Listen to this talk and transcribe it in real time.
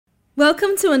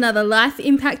Welcome to another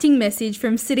life-impacting message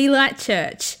from City Light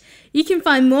Church. You can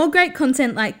find more great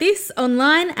content like this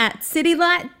online at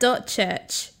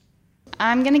citylight.church.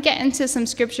 I'm going to get into some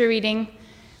scripture reading.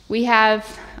 We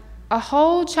have a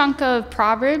whole chunk of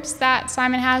Proverbs that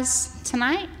Simon has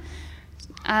tonight.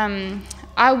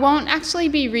 I won't actually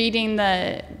be reading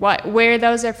where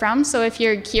those are from, so if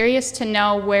you're curious to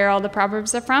know where all the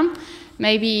Proverbs are from,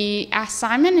 maybe ask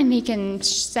Simon and he can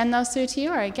send those through to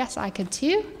you, or I guess I could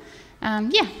too.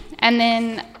 And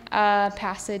then a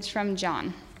passage from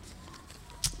John.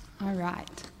 All right.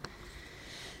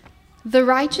 The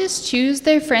righteous choose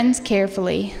their friends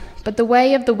carefully, but the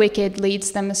way of the wicked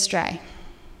leads them astray.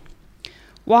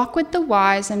 Walk with the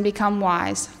wise and become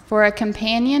wise, for a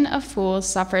companion of fools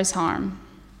suffers harm.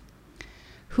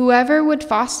 Whoever would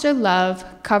foster love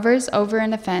covers over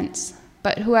an offense,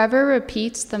 but whoever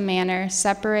repeats the manner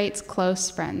separates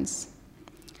close friends.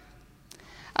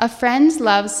 A friend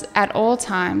loves at all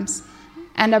times,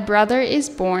 and a brother is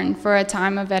born for a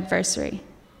time of adversity.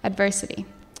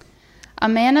 A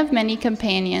man of many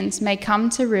companions may come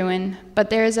to ruin,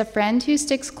 but there is a friend who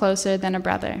sticks closer than a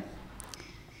brother.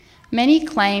 Many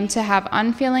claim to have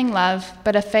unfeeling love,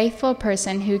 but a faithful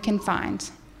person who can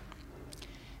find?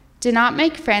 Do not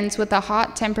make friends with a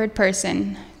hot-tempered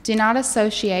person. Do not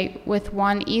associate with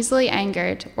one easily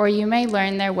angered, or you may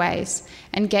learn their ways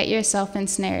and get yourself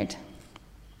ensnared.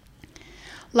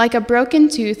 Like a broken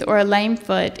tooth or a lame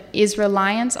foot is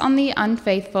reliance on the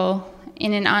unfaithful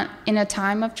in a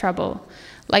time of trouble,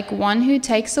 like one who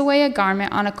takes away a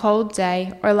garment on a cold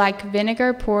day, or like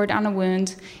vinegar poured on a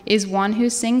wound, is one who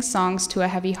sings songs to a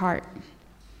heavy heart.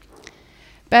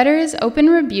 Better is open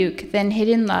rebuke than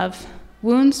hidden love.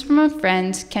 Wounds from a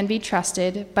friend can be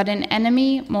trusted, but an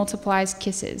enemy multiplies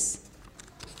kisses.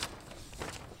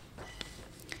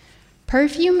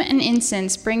 Perfume and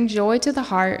incense bring joy to the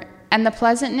heart, and the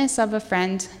pleasantness of a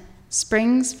friend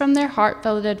springs from their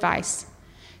heartfelt advice.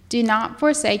 Do not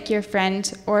forsake your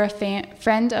friend or a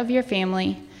friend of your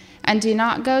family, and do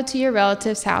not go to your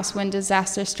relative's house when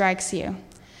disaster strikes you.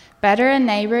 Better a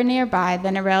neighbor nearby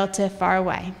than a relative far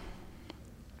away.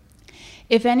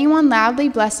 If anyone loudly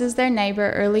blesses their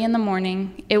neighbor early in the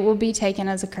morning, it will be taken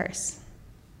as a curse.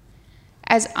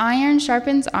 As iron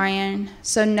sharpens iron,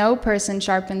 so one person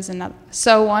sharpens another.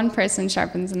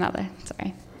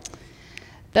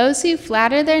 Those who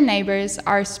flatter their neighbors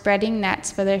are spreading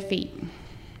nets for their feet.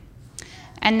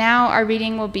 And now our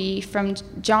reading will be from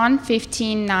John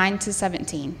 15, 9 to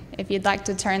 17. If you'd like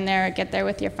to turn there or get there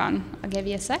with your phone, I'll give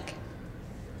you a sec.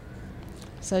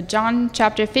 So John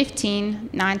chapter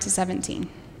 15, 9 to 17.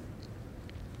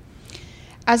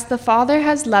 As the Father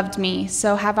has loved me,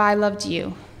 so have I loved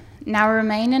you. Now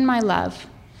remain in my love.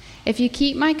 If you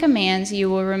keep my commands, you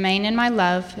will remain in my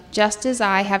love, just as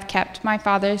I have kept my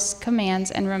Father's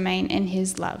commands and remain in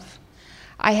his love.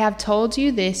 I have told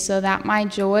you this so that my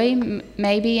joy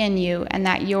may be in you and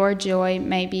that your joy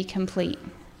may be complete.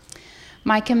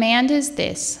 My command is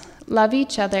this: love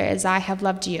each other as I have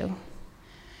loved you.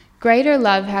 Greater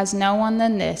love has no one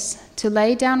than this, to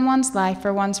lay down one's life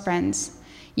for one's friends.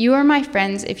 You are my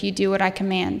friends if you do what I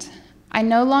command. I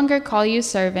no longer call you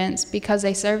servants, because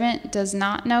a servant does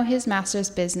not know his master's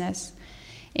business.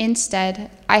 Instead,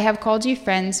 I have called you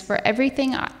friends, for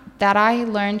everything that I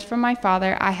learned from my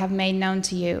Father I have made known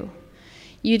to you.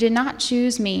 You did not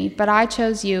choose me, but I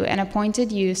chose you and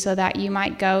appointed you so that you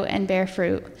might go and bear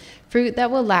fruit that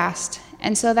will last,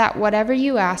 and so that whatever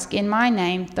you ask in my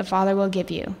name, the Father will give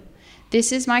you.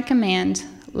 This is my command: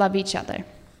 love each other.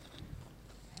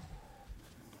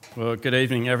 Well, good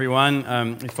evening, everyone.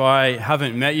 If I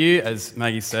haven't met you, as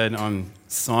Maggie said, I'm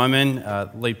Simon,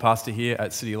 lead pastor here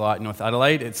at City Light North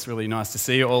Adelaide. It's really nice to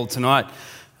see you all tonight.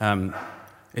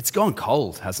 It's gone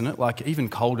cold, hasn't it? Like even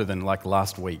colder than like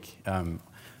last week.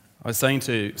 I was saying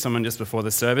to someone just before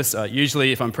the service,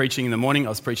 usually if I'm preaching in the morning, I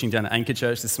was preaching down at Anchor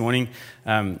Church this morning,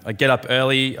 I get up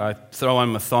early, I throw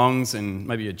on my thongs and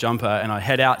maybe a jumper, and I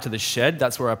head out to the shed.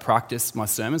 That's where I practice my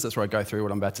sermons. That's where I go through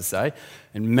what I'm about to say.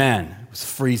 And man, it was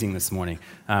freezing this morning.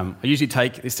 I usually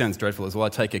this sounds dreadful as well, I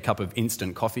take a cup of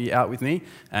instant coffee out with me,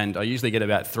 and I usually get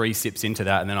about 3 sips into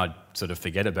that, and then I sort of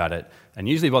forget about it. And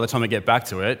usually by the time I get back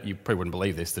to it, you probably wouldn't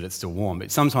believe this, that it's still warm.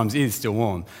 It sometimes is still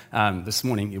warm. This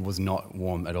morning, it was not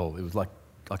warm at all. It was like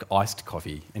iced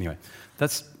coffee. Anyway,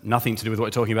 that's nothing to do with what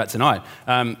we're talking about tonight.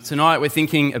 Tonight, we're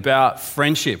thinking about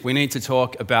friendship. We need to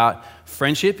talk about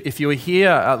friendship. If you were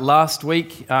here last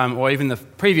week or even the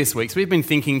previous weeks, we've been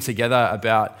thinking together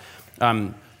about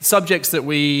subjects that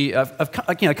we have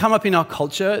come up in our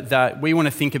culture that we want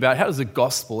to think about. How does the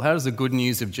gospel, how does the good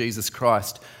news of Jesus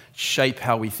Christ shape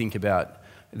how we think about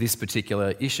this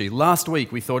particular issue. Last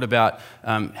week, we thought about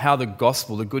how the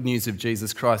gospel, the good news of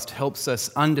Jesus Christ, helps us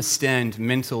understand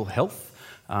mental health.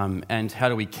 And how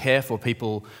do we care for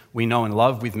people we know and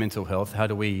love with mental health? How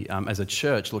do we, as a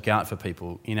church, look out for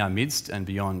people in our midst and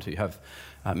beyond who have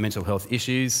mental health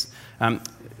issues?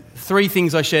 3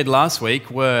 things I shared last week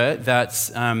were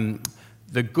that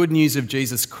the good news of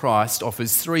Jesus Christ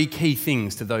offers 3 key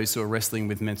things to those who are wrestling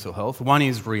with mental health. One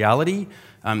is reality.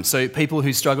 So people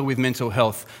who struggle with mental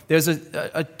health, there's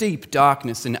a deep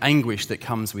darkness and anguish that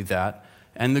comes with that.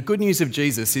 And the good news of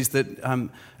Jesus is that,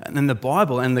 and the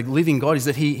Bible and the living God is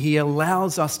that he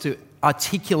allows us to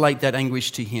articulate that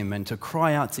anguish to him and to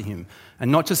cry out to him and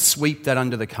not to sweep that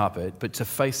under the carpet, but to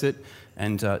face it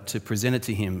and to present it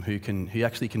to him who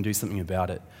actually can do something about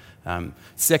it.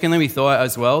 Secondly, we thought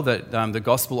as well that the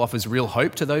gospel offers real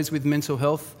hope to those with mental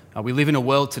health. We live in a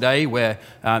world today where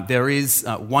there is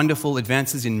wonderful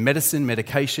advances in medicine,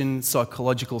 medication,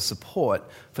 psychological support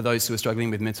for those who are struggling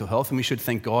with mental health, and we should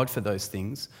thank God for those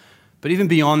things. But even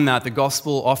beyond that, the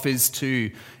gospel offers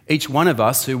to each one of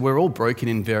us, who we're all broken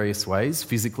in various ways,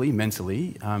 physically,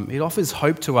 mentally, it offers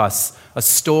hope to us, a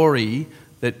story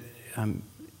that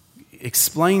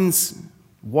explains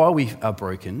why we are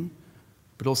broken,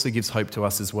 but also gives hope to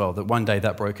us as well, that one day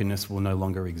that brokenness will no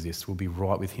longer exist. We'll be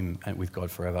right with him and with God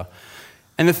forever.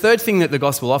 And the third thing that the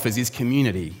gospel offers is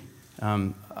community,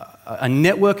 a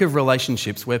network of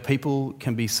relationships where people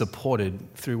can be supported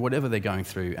through whatever they're going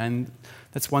through. And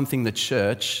that's one thing the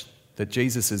church that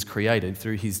Jesus has created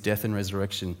through his death and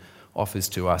resurrection offers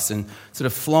to us. And sort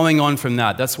of flowing on from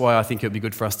that, that's why I think it would be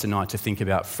good for us tonight to think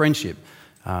about friendship.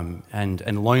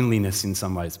 And loneliness in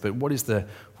some ways. But what is the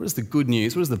good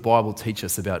news? What does the Bible teach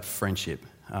us about friendship?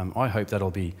 I hope that'll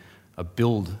be a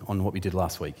build on what we did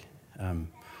last week. I'm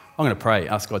going to pray,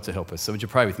 ask God to help us. So would you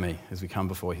pray with me as we come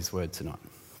before his word tonight?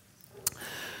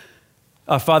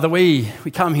 Father, we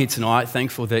come here tonight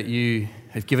thankful that you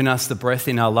have given us the breath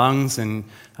in our lungs and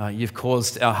you've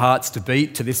caused our hearts to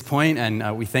beat to this point,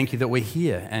 and we thank you that we're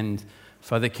here and,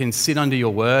 Father, can sit under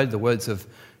your word, the words of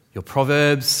your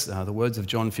Proverbs, the words of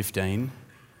John 15.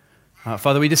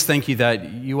 Father, we just thank you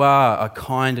that you are a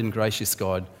kind and gracious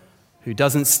God who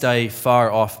doesn't stay far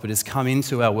off but has come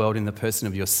into our world in the person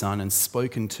of your Son and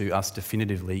spoken to us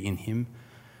definitively in him.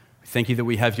 We thank you that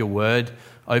we have your word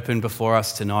open before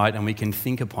us tonight and we can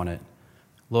think upon it.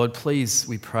 Lord, please,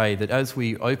 we pray that as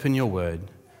we open your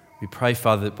word, we pray,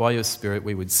 Father, that by your Spirit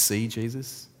we would see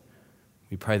Jesus.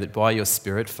 We pray that by your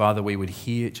Spirit, Father, we would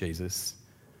hear Jesus.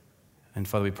 And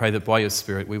Father, we pray that by your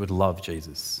Spirit we would love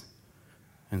Jesus.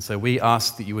 And so we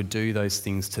ask that you would do those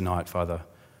things tonight, Father,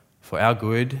 for our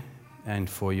good and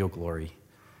for your glory.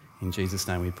 In Jesus'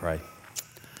 name we pray.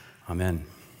 Amen.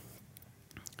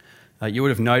 You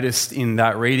would have noticed in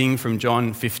that reading from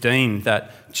John 15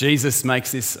 that Jesus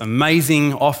makes this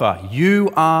amazing offer.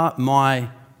 You are my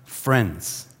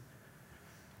friends.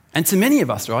 And to many of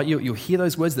us, right, you'll hear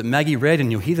those words that Maggie read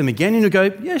and you'll hear them again and you'll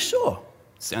go, yeah, sure,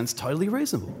 sounds totally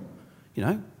reasonable. You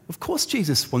know, of course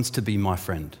Jesus wants to be my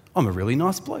friend. I'm a really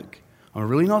nice bloke. I'm a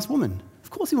really nice woman. Of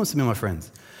course he wants to be my friend.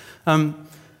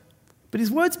 But his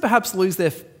words perhaps lose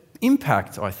their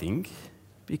impact, I think,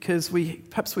 because we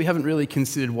haven't really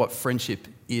considered what friendship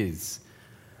is.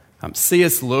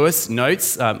 C.S. Lewis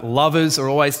notes, lovers are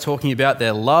always talking about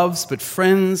their loves, but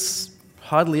friends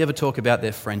hardly ever talk about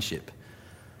their friendship.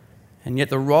 And yet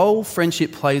the role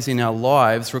friendship plays in our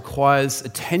lives requires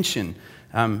attention.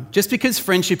 Just because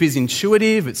friendship is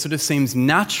intuitive, it sort of seems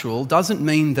natural, doesn't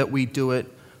mean that we do it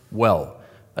well.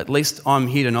 At least I'm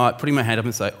here tonight putting my hand up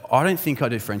and say, I don't think I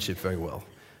do friendship very well.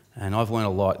 And I've learned a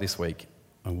lot this week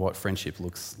on what friendship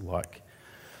looks like.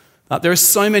 There are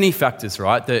so many factors,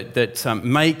 right, that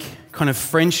make kind of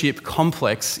friendship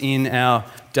complex in our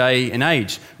day and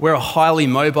age. We're a highly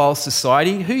mobile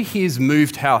society. Who here's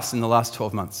moved house in the last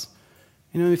 12 months?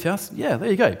 You know, move house? Yeah, there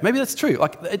you go. Maybe that's true.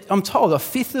 I'm told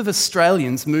 1/5 of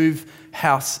Australians move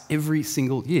house every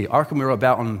single year. I reckon we're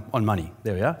about on money.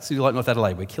 There we are. City Light North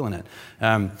Adelaide, we're killing it.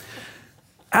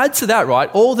 Add to that, right,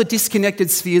 all the disconnected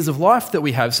spheres of life that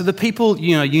we have. So the people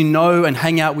you know and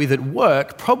hang out with at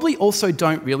work probably also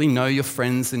don't really know your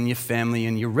friends and your family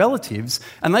and your relatives,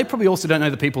 and they probably also don't know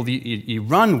the people that you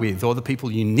run with or the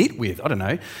people you knit with. I don't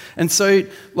know. And so,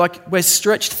 we're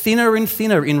stretched thinner and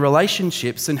thinner in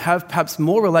relationships and have perhaps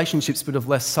more relationships but of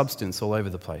less substance all over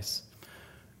the place.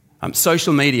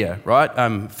 Social media, right?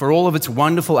 For all of its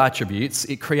wonderful attributes,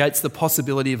 it creates the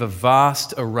possibility of a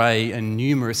vast array and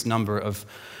numerous number of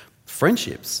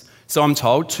friendships. So I'm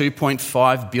told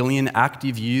 2.5 billion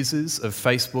active users of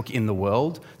Facebook in the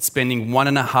world, spending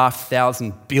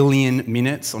 1,500 billion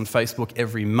minutes on Facebook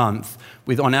every month,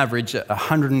 with on average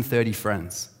 130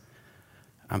 friends.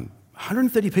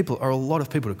 130 people are a lot of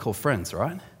people to call friends,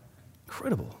 right?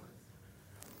 Incredible.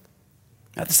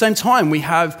 At the same time, we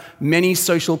have many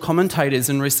social commentators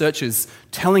and researchers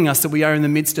telling us that we are in the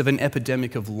midst of an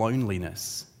epidemic of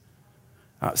loneliness.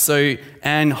 So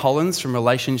Anne Hollins from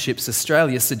Relationships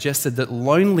Australia suggested that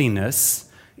loneliness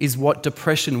is what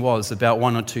depression was about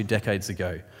 1 or 2 decades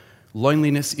ago.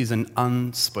 Loneliness is an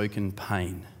unspoken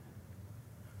pain.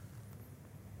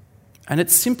 And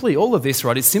it's simply, all of this,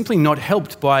 right, is simply not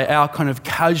helped by our kind of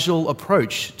casual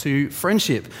approach to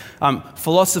friendship.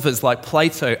 Philosophers like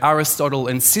Plato, Aristotle,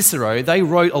 and Cicero, they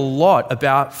wrote a lot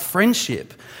about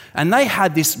friendship. And they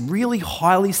had this really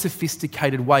highly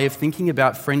sophisticated way of thinking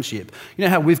about friendship. You know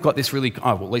how we've got this really,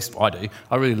 well, at least I do,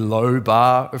 a really low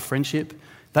bar of friendship?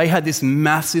 They had this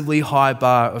massively high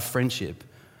bar of friendship.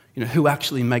 You know, who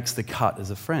actually makes the cut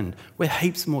as a friend? We're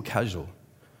heaps more casual.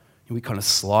 We kind of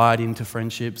slide into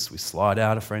friendships, we slide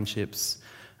out of friendships.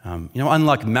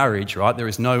 Unlike marriage, right, there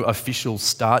is no official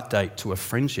start date to a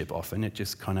friendship often, it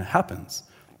just kind of happens.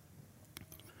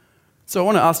 So I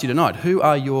want to ask you tonight, who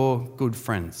are your good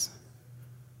friends?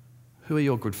 Who are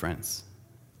your good friends?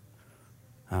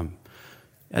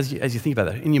 As you think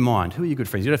about that, in your mind, who are your good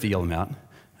friends? You don't have to yell them out.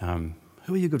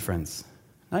 Who are your good friends?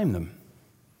 Name them.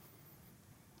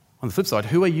 On the flip side,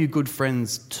 who are you good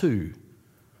friends to?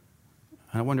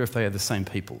 And I wonder if they are the same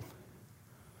people.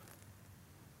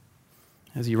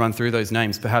 As you run through those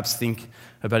names, perhaps think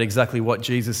about exactly what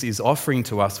Jesus is offering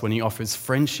to us when he offers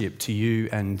friendship to you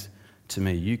and to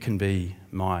me. You can be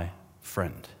my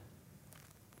friend.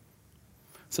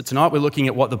 So tonight we're looking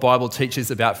at what the Bible teaches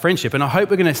about friendship, and I hope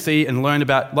we're going to see and learn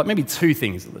about maybe 2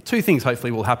 things. 2 things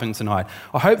hopefully will happen tonight.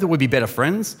 I hope that we'll be better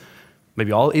friends.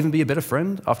 Maybe I'll even be a better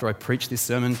friend after I preach this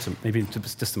sermon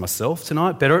just to myself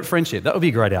tonight. Better at friendship. That would be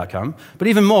a great outcome. But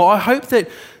even more, I hope that,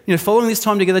 following this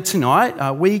time together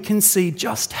tonight, we can see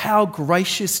just how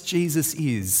gracious Jesus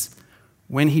is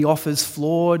when he offers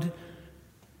flawed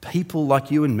people like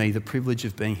you and me the privilege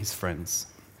of being his friends.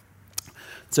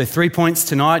 So 3 points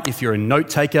tonight, if you're a note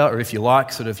taker or if you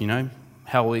like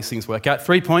how all these things work out.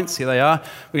 3 points, here they are.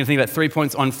 We're going to think about 3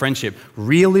 points on friendship.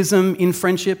 Realism in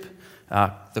friendship,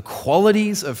 the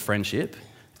qualities of friendship,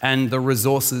 and the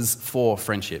resources for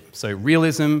friendship. So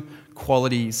realism,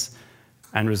 qualities,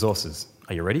 and resources.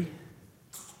 Are you ready?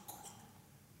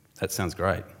 That sounds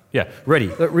great. Yeah, ready.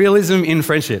 Realism in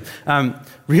friendship.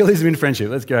 Realism in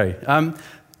friendship, let's go.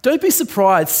 Don't be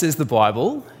surprised, says the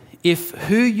Bible, if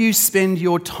who you spend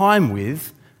your time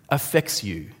with affects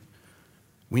you.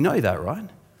 We know that, right?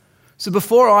 So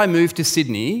before I moved to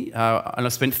Sydney, and I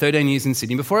spent 13 years in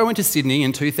Sydney, before I went to Sydney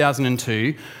in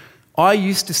 2002, I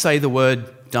used to say the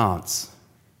word dance,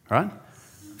 right?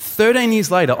 13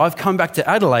 years later, I've come back to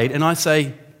Adelaide and I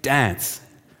say dance,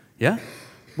 yeah?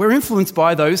 We're influenced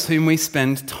by those whom we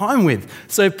spend time with.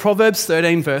 So Proverbs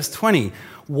 13 verse 20,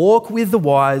 walk with the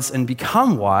wise and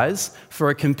become wise, for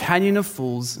a companion of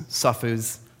fools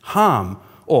suffers harm.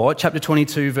 Or chapter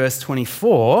 22 verse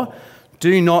 24,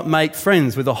 do not make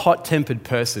friends with a hot-tempered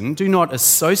person. Do not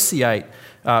associate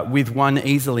with one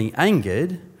easily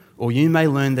angered, or you may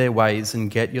learn their ways and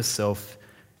get yourself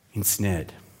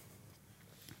ensnared.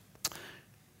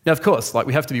 Now, of course,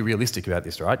 we have to be realistic about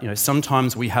this, right?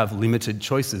 Sometimes we have limited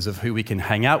choices of who we can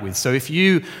hang out with. So if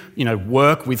you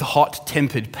work with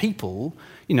hot-tempered people,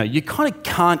 you kind of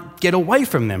can't get away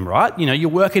from them, right? You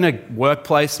work in a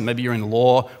workplace, maybe you're in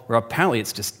law, where apparently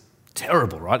it's just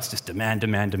terrible, right? It's just demand,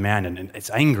 and it's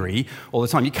angry all the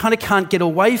time. You kind of can't get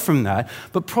away from that.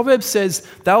 But Proverbs says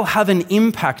they'll have an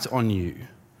impact on you.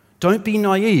 Don't be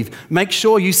naive. Make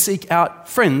sure you seek out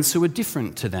friends who are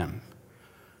different to them.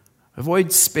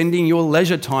 Avoid spending your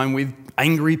leisure time with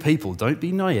angry people. Don't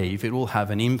be naive. It will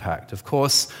have an impact. Of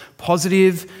course,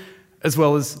 positive as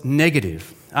well as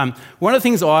negative. One of the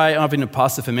things I've been a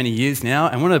pastor for many years now,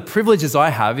 and one of the privileges I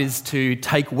have is to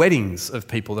take weddings of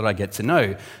people that I get to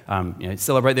know.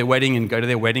 Celebrate their wedding and go to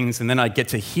their weddings, and then I get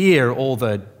to hear all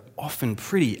the often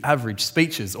pretty average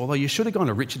speeches, although you should have gone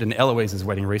to Richard and Eloise's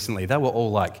wedding recently. They were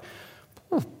all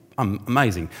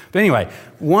amazing. But anyway,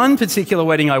 one particular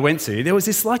wedding I went to, there was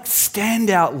this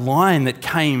standout line that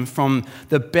came from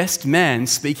the best man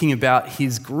speaking about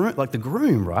his groom, the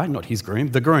groom, right? Not his groom,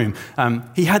 the groom.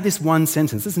 He had this one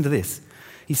sentence. Listen to this.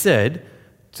 He said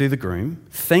to the groom,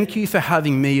 "Thank you for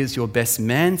having me as your best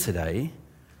man today,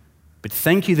 but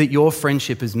thank you that your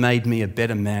friendship has made me a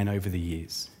better man over the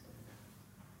years."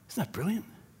 Isn't that brilliant?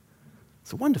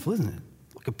 It's wonderful, isn't it?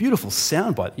 like a beautiful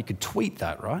soundbite. You could tweet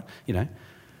that, right?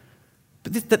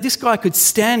 But that this guy could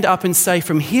stand up and say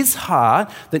from his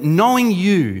heart that knowing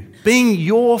you, being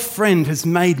your friend, has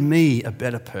made me a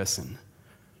better person.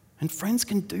 And friends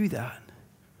can do that.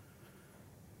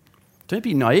 Don't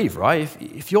be naive, right?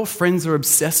 If your friends are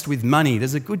obsessed with money,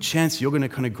 there's a good chance you're going to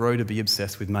kind of grow to be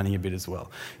obsessed with money a bit as well.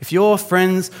 If your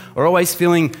friends are always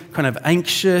feeling kind of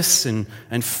anxious and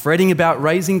fretting about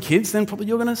raising kids, then probably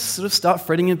you're going to sort of start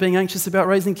fretting and being anxious about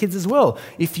raising kids as well.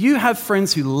 If you have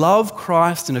friends who love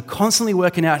Christ and are constantly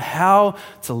working out how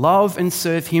to love and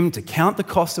serve Him, to count the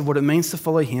cost of what it means to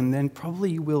follow Him, then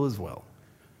probably you will as well.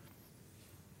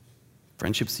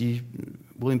 Friendships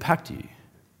will impact you.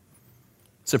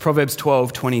 So Proverbs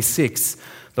 12:26,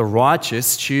 the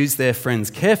righteous choose their friends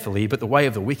carefully, but the way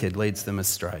of the wicked leads them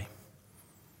astray.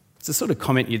 It's the sort of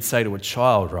comment you'd say to a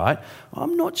child, right?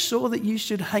 I'm not sure that you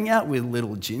should hang out with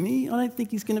little Jimmy. I don't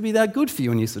think he's going to be that good for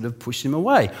you, and you sort of push him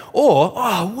away. Or,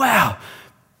 oh, wow,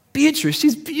 Beatrice,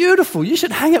 she's beautiful. You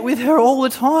should hang out with her all the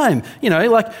time.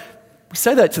 Like we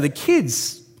say that to the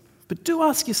kids, but do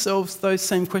ask yourselves those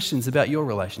same questions about your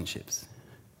relationships.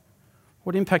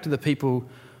 What impact are the people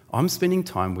I'm spending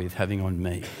time with having on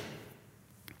me?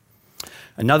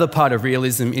 Another part of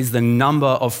realism is the number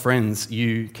of friends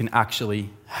you can actually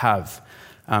have.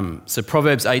 So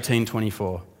Proverbs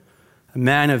 18:24, a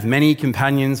man of many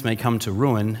companions may come to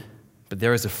ruin, but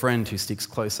there is a friend who sticks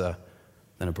closer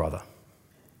than a brother.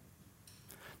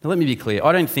 Now let me be clear,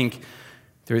 I don't think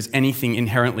there is anything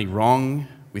inherently wrong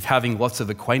with having lots of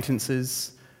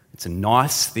acquaintances. It's a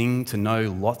nice thing to know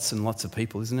lots and lots of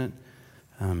people, isn't it?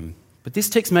 But this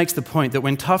text makes the point that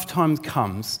when tough times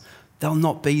comes, they'll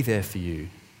not be there for you.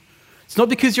 It's not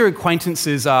because your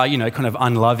acquaintances are, kind of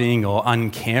unloving or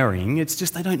uncaring. It's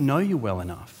just they don't know you well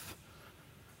enough.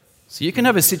 So you can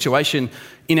have a situation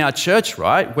in our church,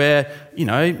 right, where,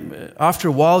 after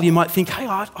a while you might think, hey,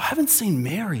 I haven't seen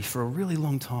Mary for a really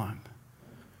long time.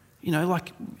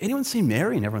 Like, anyone seen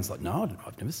Mary? And everyone's like, no,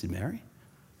 I've never seen Mary.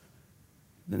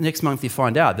 The next month you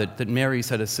find out that Mary's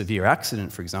had a severe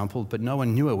accident, for example, but no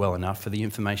one knew her well enough for the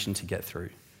information to get through.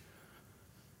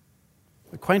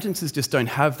 Acquaintances just don't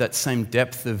have that same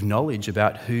depth of knowledge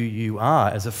about who you are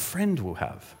as a friend will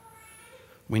have.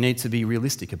 We need to be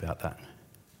realistic about that.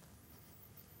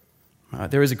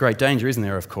 There is a great danger, isn't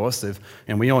there, of course,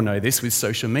 and we all know this with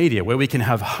social media, where we can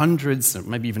have hundreds,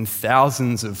 maybe even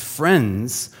thousands of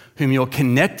friends whom you're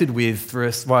connected with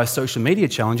via social media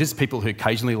challenges, people who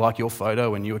occasionally like your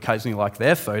photo and you occasionally like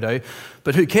their photo,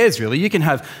 but who cares really? You can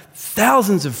have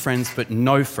thousands of friends but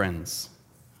no friends,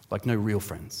 like no real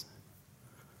friends.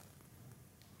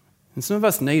 And some of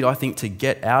us need, I think, to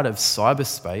get out of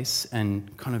cyberspace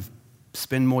and kind of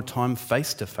spend more time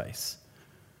face to face.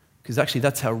 Because actually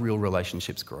that's how real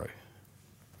relationships grow.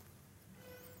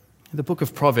 The book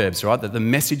of Proverbs, right, that the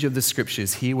message of the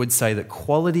scriptures here would say that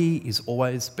quality is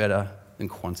always better than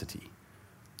quantity.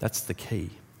 That's the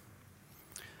key.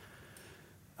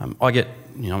 I'm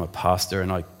a pastor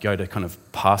and I go to kind of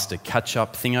pastor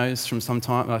catch-up thingos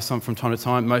from time to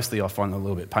time. Mostly I find them a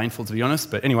little bit painful, to be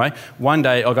honest. But anyway, one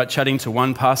day I got chatting to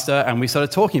one pastor and we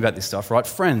started talking about this stuff, right?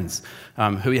 Friends,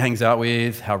 who he hangs out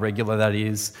with, how regular that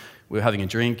is. We were having a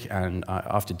drink and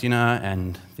after dinner,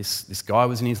 and this guy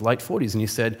was in his late 40s, and he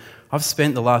said, I've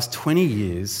spent the last 20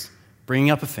 years bringing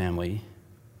up a family,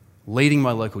 leading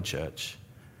my local church,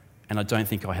 and I don't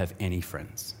think I have any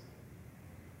friends.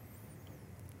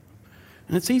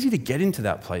 And it's easy to get into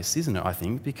that place, isn't it, I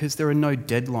think, because there are no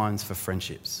deadlines for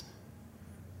friendships.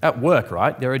 At work,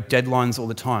 right, there are deadlines all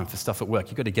the time for stuff at work.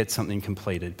 You've got to get something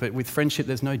completed. But with friendship,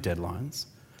 there's no deadlines.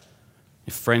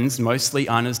 Friends mostly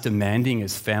aren't as demanding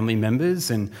as family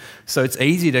members, and so it's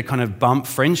easy to kind of bump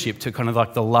friendship to kind of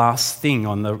like the last thing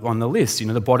on the list,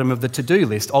 the bottom of the to-do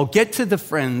list. I'll get to the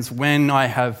friends when I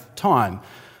have time.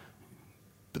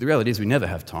 But the reality is we never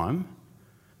have time.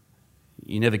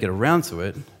 You never get around to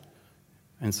it,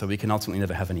 and so we can ultimately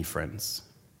never have any friends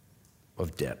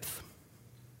of depth.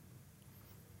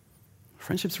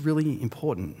 Friendship's really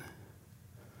important.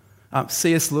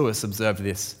 C.S. Lewis observed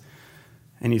this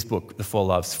in his book, The Four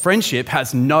Loves. Friendship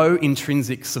has no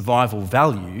intrinsic survival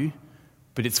value,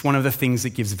 but it's one of the things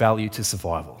that gives value to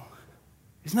survival.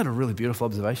 Isn't that a really beautiful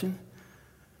observation?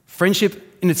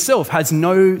 Friendship in itself has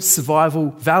no survival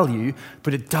value,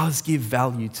 but it does give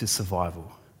value to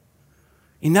survival.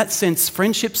 In that sense,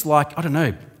 friendships like,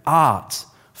 art,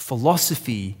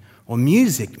 philosophy, or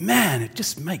music, man, it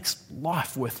just makes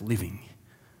life worth living.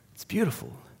 It's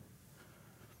beautiful.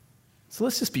 So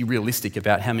let's just be realistic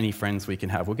about how many friends we can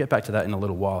have. We'll get back to that in a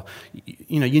little while.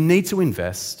 You need to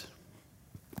invest,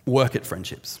 work at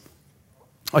friendships.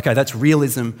 Okay, that's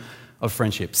realism of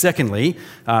friendship. Secondly,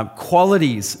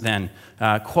 qualities then.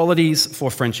 Qualities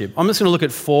for friendship. I'm just going to look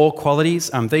at 4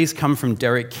 qualities. These come from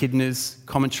Derek Kidner's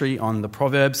commentary on the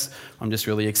Proverbs. I'm just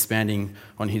really expanding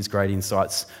on his great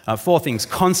insights. 4 things: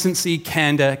 constancy,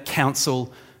 candour,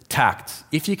 counsel, tact.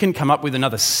 If you can come up with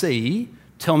another C,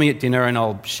 tell me at dinner and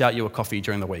I'll shout you a coffee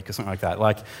during the week or something like that.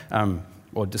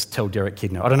 Or just tell Derek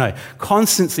Kidner. I don't know.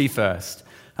 Constancy first.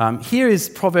 Here is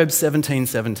Proverbs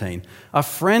 17:17. A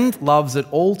friend loves at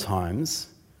all times,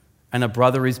 and a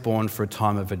brother is born for a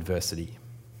time of adversity.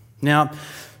 Now,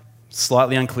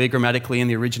 slightly unclear grammatically in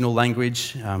the original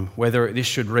language, whether this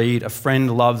should read, a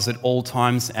friend loves at all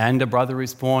times and a brother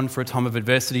is born for a time of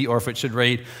adversity, or if it should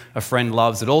read, a friend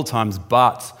loves at all times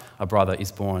but a brother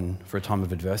is born for a time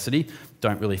of adversity.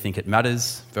 Don't really think it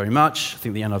matters very much. I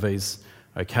think the NIV's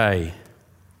okay.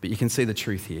 But you can see the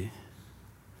truth here.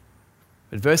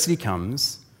 Adversity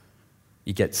comes,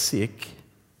 you get sick,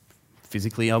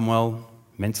 physically unwell,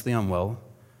 mentally unwell,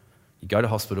 you go to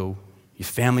hospital, your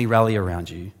family rally around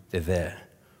you, they're there.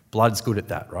 Blood's good at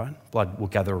that, right? Blood will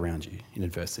gather around you in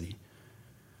adversity.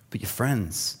 But your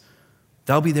friends,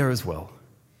 they'll be there as well.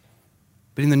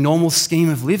 But in the normal scheme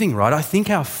of living, right, I think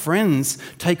our friends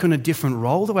take on a different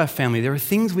role to our family. There are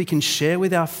things we can share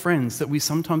with our friends that we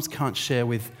sometimes can't share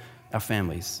with our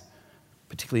families,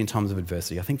 particularly in times of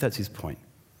adversity. I think that's his point.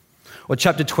 Or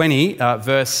chapter 20,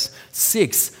 verse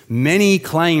 6, many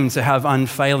claim to have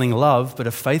unfailing love, but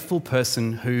a faithful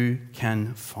person who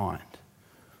can find?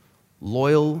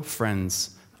 Loyal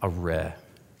friends are rare.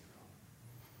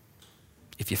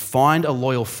 If you find a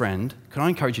loyal friend, can I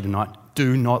encourage you tonight,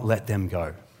 do not let them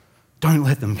go. Don't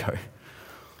let them go.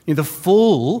 The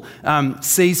fool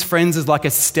sees friends as like a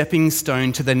stepping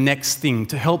stone to the next thing,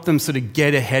 to help them sort of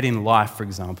get ahead in life, for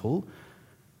example.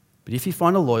 But if you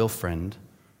find a loyal friend,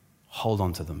 hold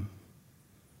on to them.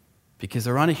 Because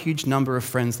there aren't a huge number of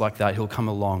friends like that who'll come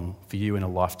along for you in a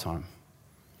lifetime.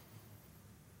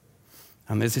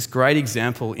 And there's this great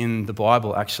example in the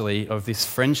Bible, actually, of this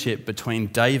friendship between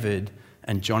David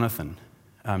and Jonathan.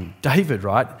 David,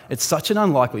 right? It's such an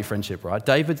unlikely friendship, right?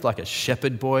 David's like a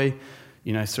shepherd boy,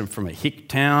 from a hick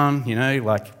town,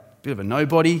 like a bit of a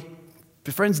nobody.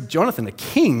 Befriends Jonathan, the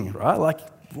king, right? Like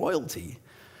royalty.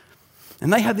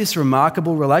 And they had this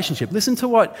remarkable relationship. Listen to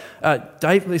what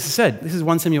David said. This is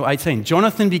 1 Samuel 18.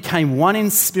 Jonathan became one in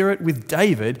spirit with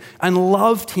David and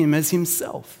loved him as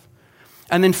himself.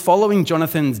 And then following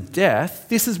Jonathan's death,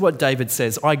 this is what David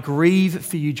says: I grieve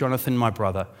for you, Jonathan, my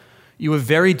brother. You were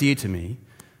very dear to me.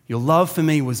 Your love for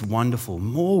me was wonderful,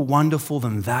 more wonderful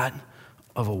than that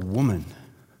of a woman.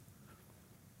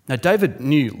 Now, David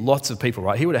knew lots of people,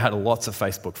 right? He would have had lots of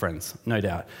Facebook friends, no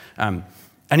doubt. And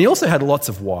he also had lots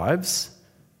of wives,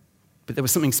 but there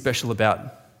was something special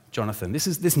about Jonathan.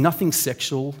 There's nothing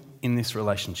sexual in this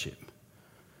relationship.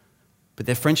 But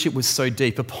their friendship was so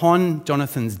deep. Upon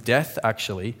Jonathan's death,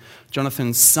 actually,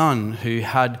 Jonathan's son, who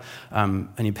had an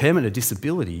impairment, a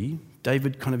disability,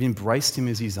 David kind of embraced him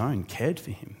as his own, cared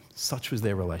for him. Such was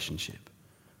their relationship.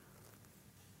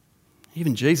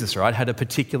 Even Jesus, right, had a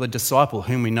particular disciple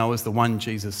whom we know as the one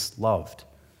Jesus loved.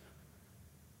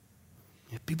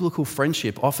 Biblical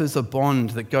friendship offers a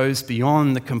bond that goes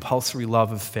beyond the compulsory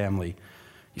love of family.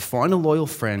 You find a loyal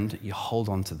friend, you hold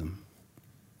on to them.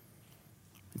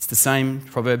 It's the same,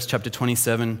 Proverbs chapter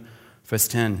 27, verse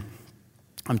 10.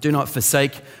 Do not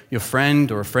forsake your friend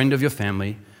or a friend of your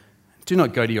family. Do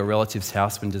not go to your relative's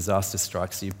house when disaster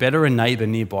strikes you. Better a neighbour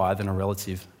nearby than a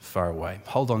relative far away.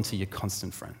 Hold on to your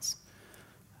constant friends.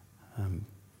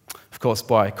 Of course,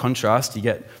 by contrast, you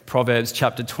get Proverbs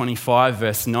chapter 25,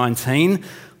 verse 19.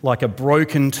 Like a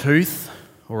broken tooth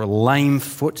or a lame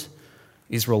foot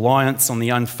is reliance on the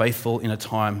unfaithful in a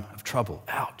time of trouble.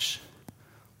 Ouch.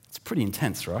 It's pretty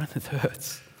intense, right? It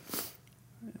hurts.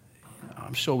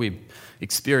 I'm sure we've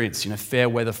experienced, fair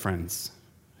weather friends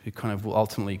who kind of will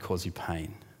ultimately cause you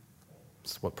pain.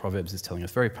 That's what Proverbs is telling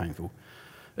us. Very painful.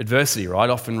 Adversity, right,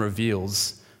 often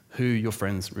reveals who your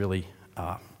friends really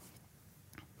are.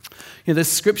 The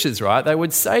scriptures, right, they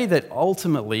would say that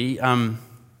ultimately,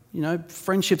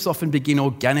 friendships often begin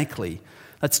organically.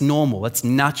 That's normal, that's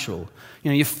natural.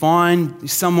 You find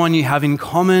someone you have in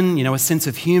common, a sense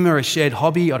of humour, a shared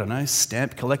hobby,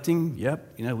 stamp collecting,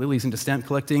 yep, Lily's into stamp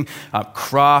collecting,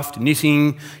 craft,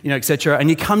 knitting, etc. And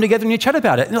you come together and you chat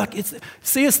about it. And it's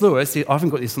C.S. Lewis, I haven't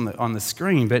got this on the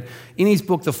screen, but in his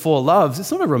book, The Four Loves,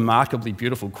 it's not a remarkably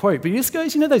beautiful quote, but he just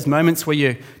goes, those moments where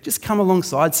you just come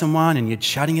alongside someone and you're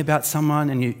chatting about someone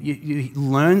and you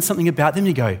learn something about them and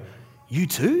you go, you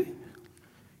too?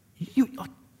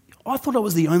 I thought I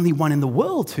was the only one in the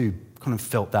world who kind of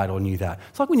felt that or knew that.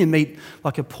 It's like when you meet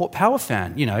like a Port Power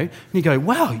fan, and you go,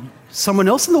 wow, someone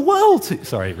else in the world.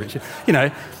 Sorry, Richard.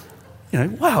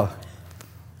 Wow.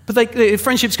 But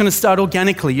friendship's going to start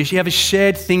organically. You have a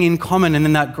shared thing in common, and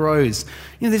then that grows.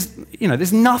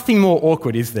 There's nothing more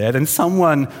awkward, is there, than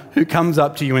someone who comes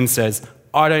up to you and says,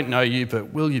 I don't know you,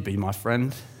 but will you be my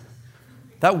friend?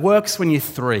 That works when you're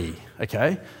 3,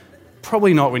 okay?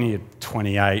 Probably not when you're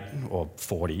 28 or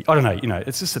 40. I don't know,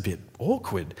 it's just a bit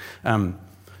awkward.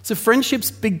 So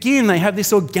friendships begin, they have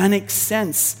this organic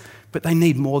sense, but they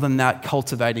need more than that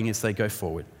cultivating as they go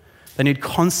forward. They need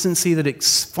constancy that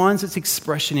finds its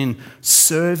expression in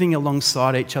serving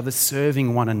alongside each other,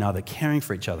 serving one another, caring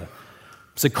for each other.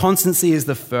 So constancy is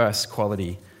the first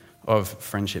quality of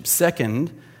friendship.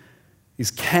 Second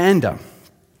is candor.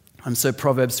 So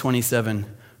Proverbs 27,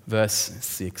 verse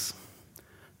 6.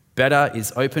 Better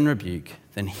is open rebuke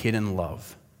than hidden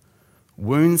love.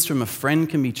 Wounds from a friend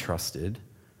can be trusted,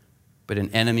 but an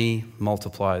enemy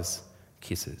multiplies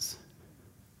kisses.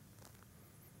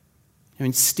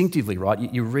 Instinctively,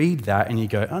 right, you read that and you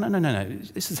go, oh, no,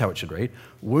 this is how it should read.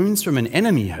 Wounds from an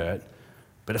enemy hurt,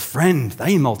 but a friend,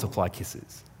 they multiply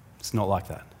kisses. It's not like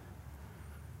that.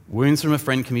 Wounds from a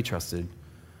friend can be trusted,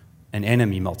 an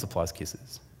enemy multiplies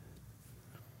kisses.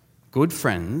 Good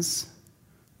friends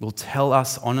will tell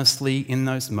us honestly in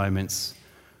those moments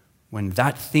when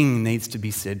that thing needs to be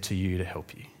said to you to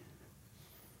help you.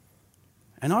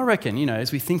 And I reckon,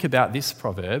 as we think about this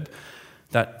proverb,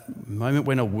 that moment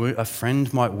when a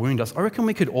friend might wound us, I reckon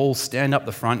we could all stand up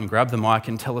the front and grab the mic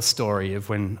and tell a story of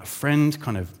when a friend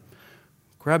kind of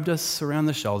grabbed us around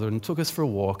the shoulder and took us for a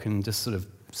walk and just sort of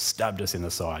stabbed us in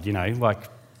the side, like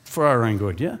for our own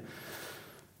good, yeah?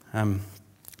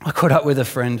 I caught up with a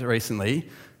friend recently,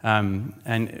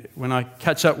 and when I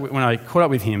caught up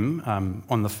with him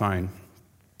on the phone,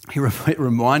 it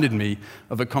reminded me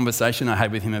of a conversation I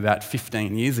had with him about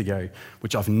 15 years ago,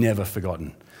 which I've never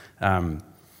forgotten.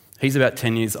 He's about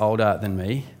 10 years older than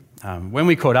me. When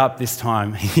we caught up this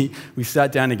time, we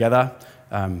sat down together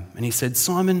and he said,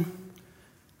 Simon,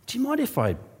 do you mind if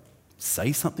I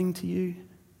say something to you? You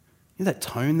know that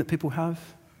tone that people have?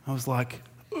 I was like,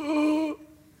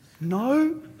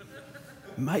 no,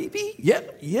 maybe,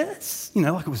 yep, yes.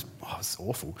 Like it was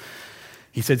awful.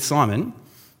 He said, Simon,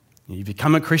 you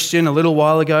become a Christian a little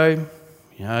while ago.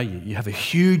 You have a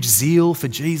huge zeal for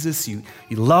Jesus. You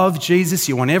love Jesus.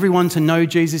 You want everyone to know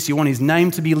Jesus. You want his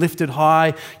name to be lifted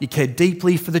high. You care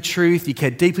deeply for the truth. You care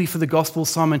deeply for the gospel.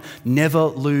 Simon, never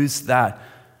lose that.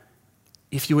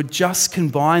 If you would just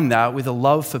combine that with a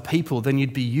love for people, then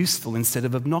you'd be useful instead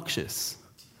of obnoxious.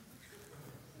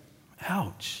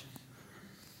 Ouch.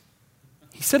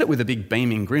 He said it with a big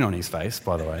beaming grin on his face,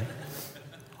 by the way.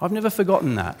 I've never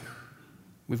forgotten that.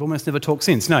 We've almost never talked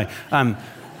since. No.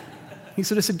 He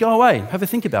sort of said, go away, have a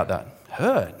think about that.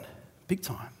 Hurt, big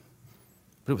time.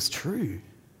 But it was true.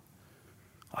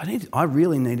 I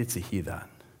really needed to hear that.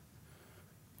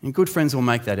 And good friends will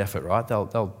make that effort, right?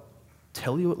 They'll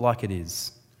tell you it like it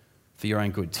is for your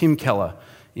own good. Tim Keller,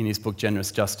 in his book Generous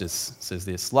Justice, says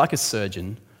this: like a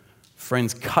surgeon,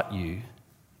 friends cut you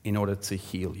in order to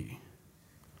heal you.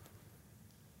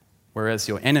 Whereas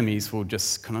your enemies will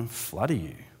just kind of flatter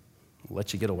you,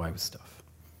 let you get away with stuff.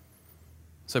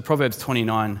 So Proverbs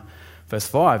 29, verse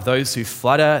 5, those who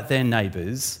flatter their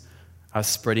neighbours are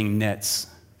spreading nets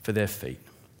for their feet.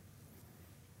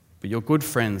 But your good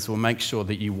friends will make sure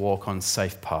that you walk on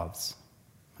safe paths.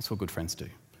 That's what good friends do.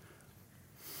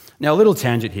 Now, a little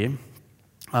tangent here.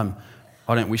 I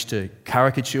don't wish to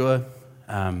caricature,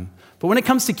 but when it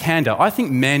comes to candour, I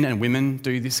think men and women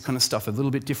do this kind of stuff a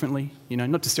little bit differently.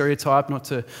 Not to stereotype, not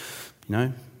to,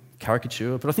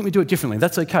 caricature, but I think we do it differently.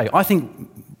 That's okay. I think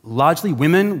largely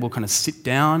women will kind of sit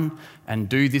down and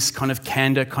do this kind of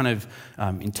candour kind of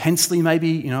intensely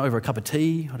maybe, over a cup of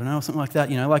tea, I don't know, something like that,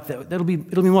 like that. It'll be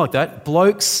more like that.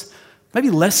 Blokes,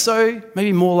 maybe less so,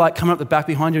 maybe more like coming up the back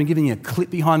behind you and giving you a clip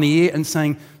behind the ear and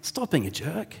saying, stop being a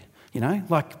jerk,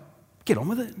 like get on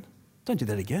with it. Don't do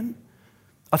that again.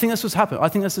 I think that's what's happened. I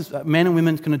think that's just, men and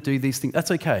women going to do these things.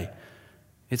 That's okay.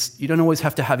 You don't always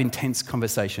have to have intense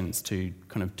conversations to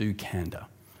kind of do candour.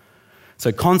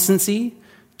 So constancy,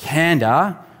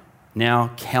 candour,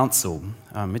 now counsel.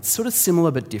 It's sort of similar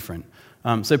but different.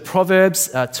 So Proverbs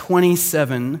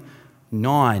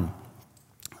 27:9.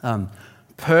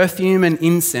 Perfume and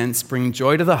incense bring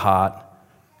joy to the heart,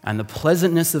 and the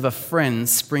pleasantness of a friend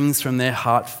springs from their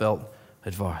heartfelt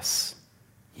advice.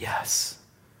 Yes.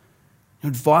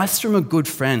 Advice from a good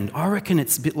friend. I reckon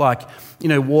it's a bit like,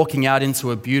 walking out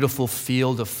into a beautiful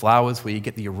field of flowers where you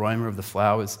get the aroma of the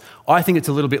flowers. I think it's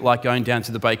a little bit like going down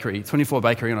to the bakery, 24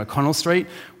 Bakery on O'Connell Street,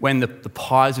 when the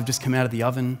pies have just come out of the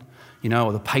oven,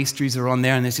 or the pastries are on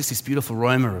there, and there's just this beautiful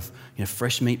aroma of,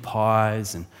 fresh meat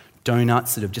pies and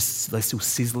donuts that they're still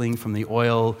sizzling from the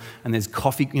oil, and there's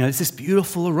coffee. There's this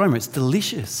beautiful aroma. It's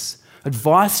delicious.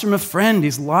 Advice from a friend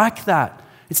is like that.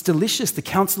 It's delicious, the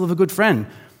counsel of a good friend.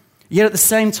 Yet at the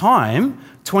same time,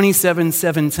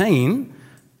 27:17,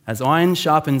 as iron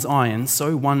sharpens iron,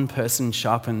 so one person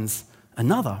sharpens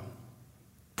another.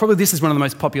 Probably this is one of the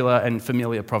most popular and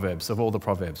familiar proverbs of all the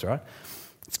proverbs, right?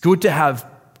 It's good to have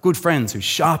good friends who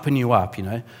sharpen you up,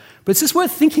 But it's just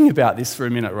worth thinking about this for a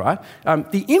minute, right?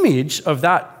 The image of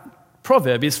that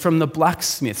proverb is from the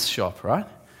blacksmith's shop, right?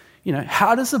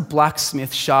 How does a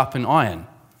blacksmith sharpen iron?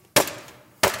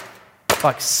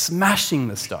 Like smashing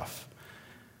the stuff.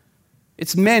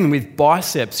 It's men with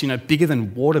biceps, bigger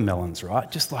than watermelons,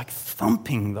 right? Just like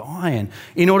thumping the iron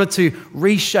in order to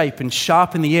reshape and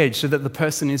sharpen the edge so that the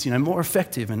person is, more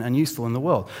effective and useful in the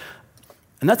world.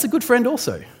 And that's a good friend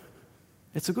also.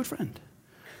 It's a good friend.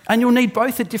 And you'll need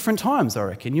both at different times, I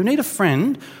reckon. You'll need a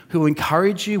friend who will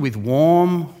encourage you with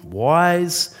warm,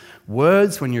 wise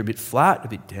words when you're a bit flat, a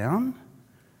bit down.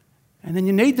 And then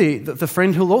you need the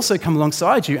friend who'll also come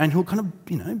alongside you and who'll kind of,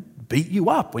 beat you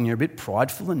up when you're a bit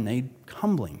prideful and need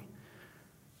humbling.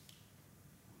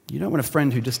 You don't want a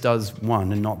friend who just does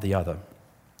one and not the other.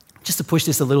 Just to push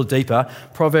this a little deeper,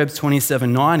 Proverbs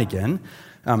 27:9 again.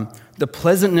 The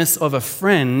pleasantness of a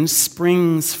friend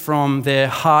springs from their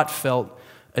heartfelt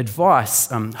advice.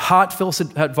 Heartfelt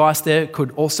advice there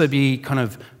could also be kind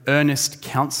of earnest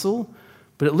counsel,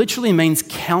 but it literally means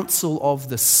counsel of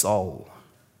the soul.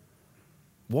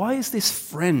 Why is this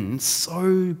friend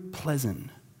so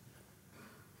pleasant?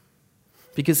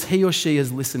 Because he or she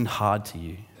has listened hard to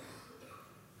you.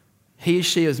 He or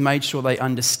she has made sure they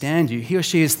understand you. He or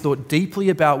she has thought deeply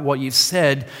about what you've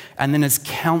said and then has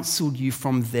counselled you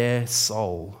from their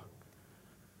soul.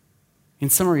 In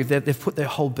summary, they've put their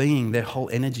whole being, their whole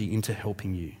energy into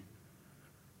helping you.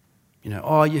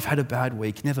 You've had a bad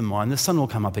week, never mind, the sun will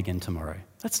come up again tomorrow.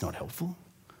 That's not helpful.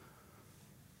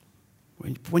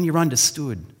 When you're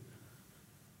understood,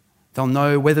 they'll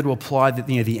know whether to apply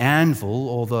the anvil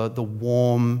or the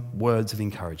warm words of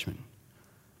encouragement.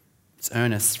 It's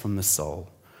earnest from the soul.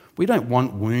 We don't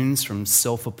want wounds from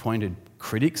self-appointed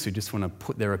critics who just want to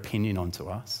put their opinion onto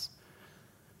us.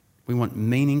 We want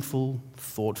meaningful,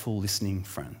 thoughtful, listening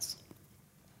friends.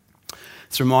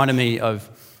 It's reminded me of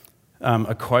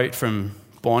a quote from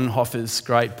Bonhoeffer's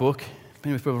great book.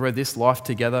 Many people read this, Life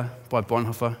Together by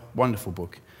Bonhoeffer. Wonderful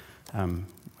book. And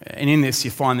in this,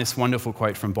 you find this wonderful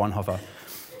quote from Bonhoeffer.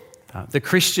 The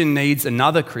Christian needs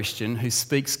another Christian who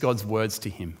speaks God's words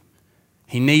to him.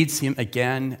 He needs him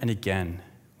again and again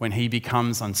when he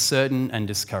becomes uncertain and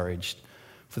discouraged.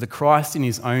 For the Christ in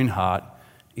his own heart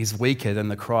is weaker than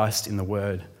the Christ in the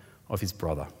word of his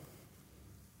brother.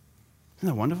 Isn't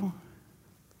that wonderful?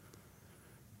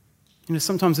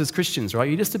 Sometimes as Christians, right,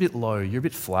 you're just a bit low, you're a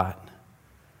bit flat.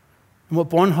 And what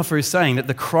Bonhoeffer is saying, that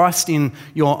the Christ in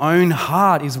your own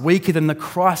heart is weaker than the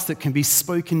Christ that can be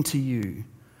spoken to you.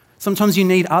 Sometimes you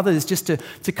need others just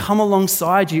to come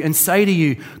alongside you and say to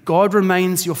you, God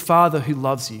remains your Father who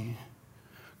loves you.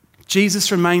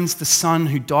 Jesus remains the Son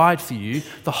who died for you.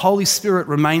 The Holy Spirit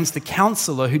remains the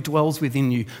Counselor who dwells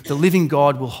within you. The living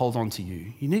God will hold on to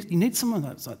you. You need some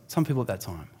people at that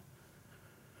time.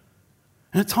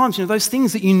 And at times, those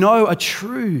things that are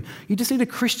true, you just need a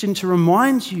Christian to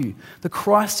remind you the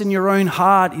Christ in your own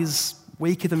heart is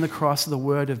weaker than the Christ of the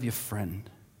word of your friend.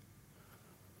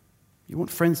 You want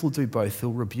friends who'll do both.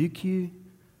 Who'll rebuke you,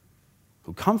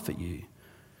 who'll comfort you.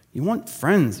 You want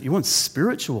friends, you want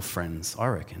spiritual friends, I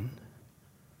reckon,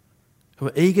 who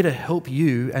are eager to help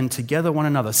you and together one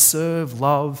another serve,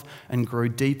 love, and grow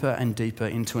deeper and deeper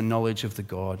into a knowledge of the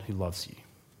God who loves you.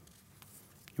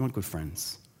 You want good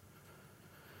friends.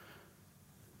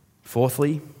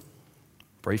 Fourthly,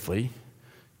 briefly,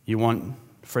 you want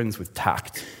friends with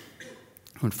tact.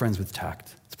 You want friends with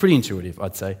tact. It's pretty intuitive,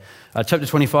 I'd say. Chapter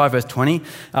 25, verse 20,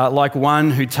 like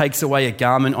one who takes away a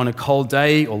garment on a cold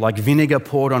day or like vinegar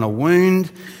poured on a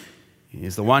wound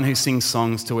is the one who sings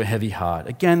songs to a heavy heart.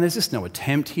 Again, there's just no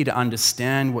attempt here to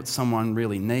understand what someone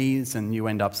really needs, and you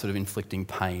end up sort of inflicting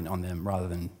pain on them rather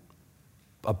than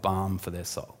a balm for their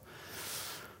soul.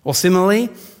 Or similarly,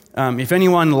 if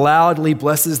anyone loudly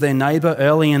blesses their neighbour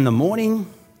early in the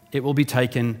morning, it will be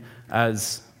taken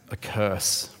as a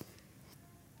curse.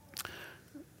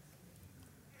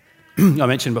 I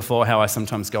mentioned before how I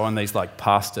sometimes go on these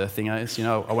pastor thingos.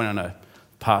 I went on a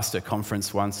pastor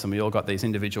conference once, and we all got these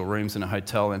individual rooms in a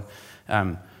hotel, and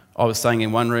I was staying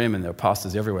in one room, and there were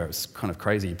pastors everywhere. It was kind of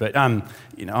crazy, but I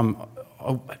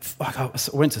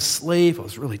went to sleep. I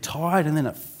was really tired, and then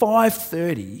at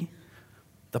 5:30,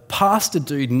 the pastor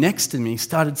dude next to me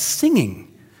started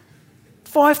singing.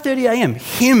 5:30 a.m.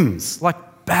 hymns,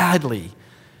 like badly.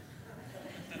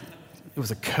 It was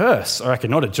a curse, I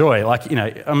reckon, not a joy.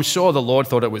 I'm sure the Lord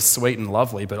thought it was sweet and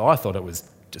lovely, but I thought it was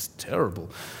just terrible.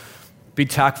 Be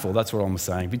tactful, that's what I'm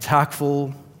saying. Be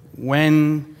tactful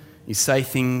when you say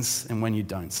things and when you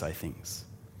don't say things.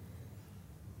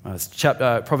 Proverbs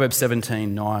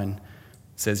 17:9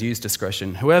 says, use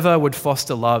discretion. Whoever would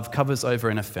foster love covers over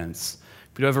an offence,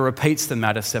 but whoever repeats the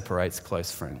matter separates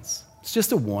close friends. It's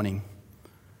just a warning.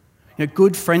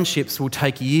 Good friendships will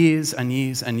take years and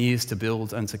years and years to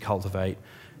build and to cultivate,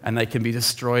 and they can be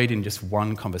destroyed in just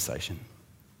one conversation.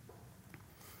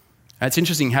 And it's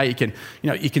interesting how you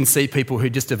can see people who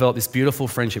just develop this beautiful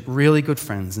friendship, really good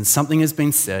friends, and something has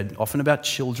been said, often about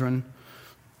children,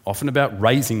 often about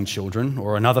raising children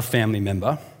or another family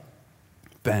member.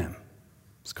 Bam,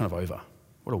 it's kind of over.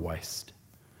 What a waste.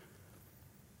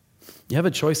 You have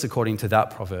a choice according to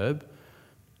that proverb,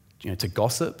 to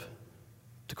gossip,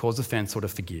 to cause offence, or to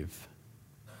forgive.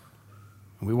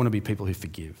 And we want to be people who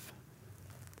forgive.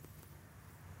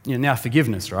 Now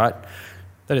forgiveness, right?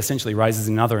 That essentially raises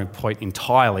another point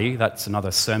entirely. That's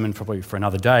another sermon probably for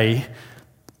another day.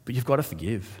 But you've got to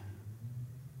forgive.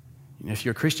 If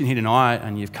you're a Christian here tonight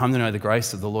and you've come to know the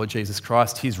grace of the Lord Jesus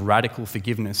Christ, his radical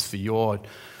forgiveness for your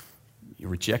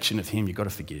rejection of him, you've got to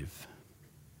forgive.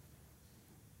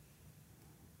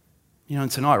 And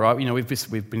tonight, right,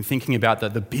 we've been thinking about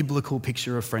the biblical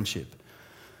picture of friendship,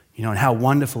 and how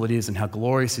wonderful it is and how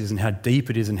glorious it is and how deep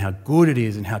it is and how good it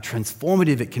is and how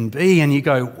transformative it can be. And you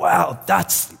go, wow,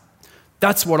 that's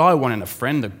what I want in a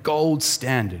friend, the gold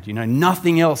standard.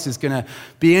 Nothing else is going to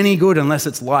be any good unless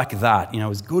it's like that,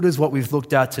 as good as what we've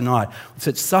looked at tonight.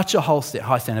 So it's such a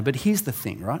high standard. But here's the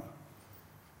thing, right?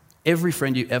 Every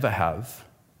friend you ever have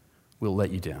will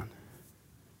let you down.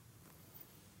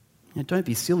 Don't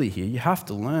be silly here. You have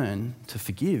to learn to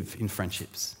forgive in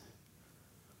friendships.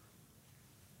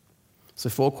 So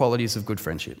 4 qualities of good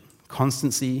friendship: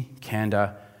 constancy,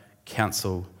 candour,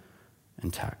 counsel,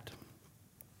 and tact.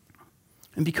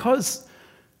 And because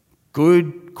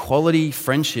good quality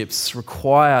friendships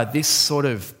require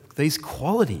these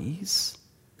qualities,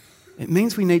 it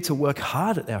means we need to work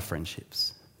hard at our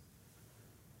friendships.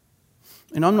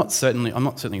 And I'm not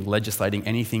certainly legislating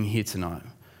anything here tonight.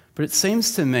 But it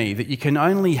seems to me that you can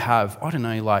only have,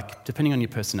 depending on your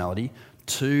personality,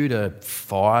 2 to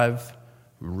 5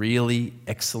 really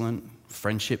excellent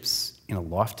friendships in a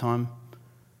lifetime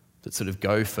that sort of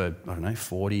go for,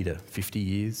 40 to 50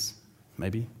 years,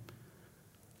 maybe.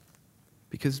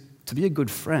 Because to be a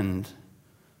good friend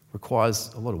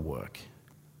requires a lot of work.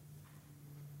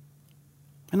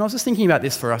 And I was just thinking about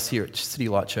this for us here at City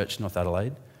Light Church, North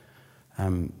Adelaide.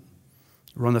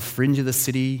 We're on the fringe of the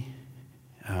city.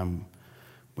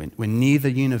 We're near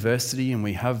the university, and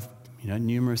we have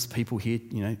numerous people here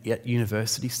at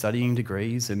university studying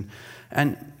degrees, and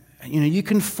you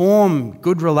can form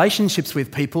good relationships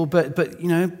with people, but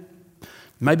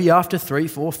maybe after 3,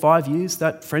 4, 5 years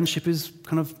that friendship is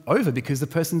kind of over because the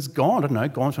person's gone to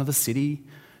another city,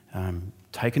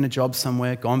 taken a job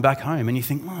somewhere, gone back home, and you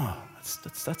think,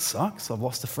 that sucks, I've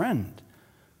lost a friend.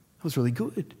 That was really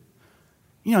good.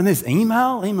 And there's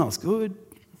email's good.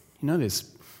 There's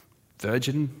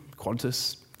Virgin,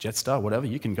 Qantas, Jetstar, whatever.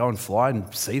 You can go and fly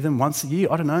and see them once a year.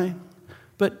 I don't know.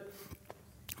 But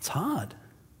it's hard.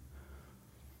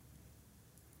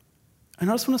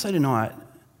 And I just want to say tonight,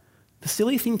 the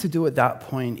silly thing to do at that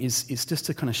point is just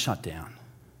to kind of shut down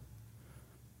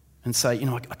and say,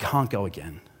 I can't go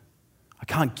again. I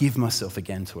can't give myself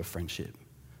again to a friendship.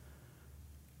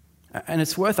 And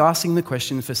it's worth asking the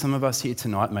question for some of us here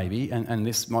tonight maybe, and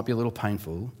this might be a little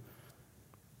painful.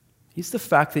 Is the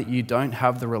fact that you don't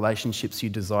have the relationships you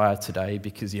desire today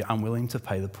because you're unwilling to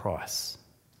pay the price?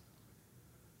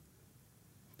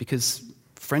 Because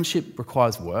friendship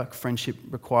requires work, friendship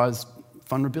requires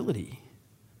vulnerability,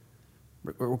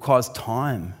 it requires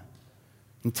time,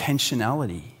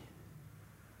 intentionality.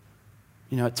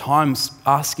 At times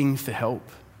asking for help,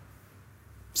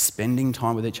 spending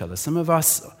time with each other. Some of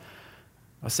us,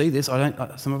 I see this,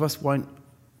 some of us won't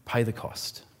pay the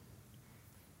cost.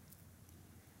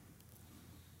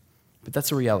 But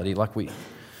that's a reality.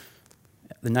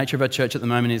 The nature of our church at the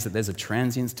moment is that there's a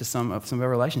transience to some of our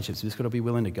relationships. We've just got to be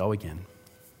willing to go again.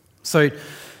 So,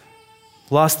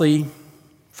 lastly,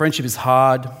 friendship is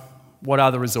hard. What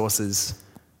are the resources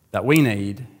that we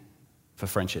need for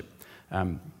friendship?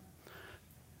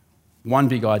 one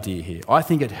big idea here. I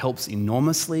think it helps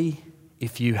enormously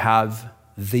if you have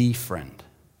the friend.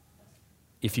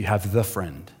 If you have the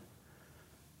friend.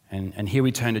 And here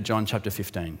we turn to John chapter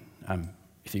 15.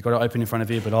 If you've got it open in front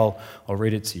of you, but I'll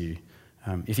read it to you.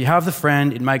 If you have the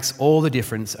friend, it makes all the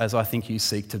difference, as I think you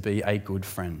seek to be a good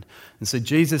friend. And so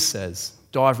Jesus says,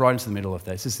 dive right into the middle of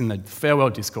this. This is in the farewell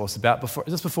discourse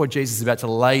just before Jesus is about to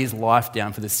lay his life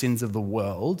down for the sins of the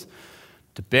world,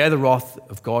 to bear the wrath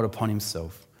of God upon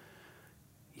himself.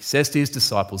 He says to his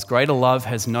disciples, greater love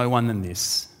has no one than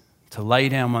this, to lay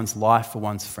down one's life for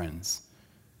one's friends.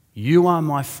 You are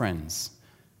my friends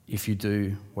if you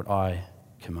do what I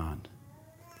command.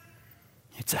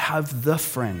 To have the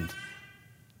friend,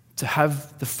 to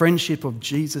have the friendship of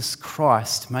Jesus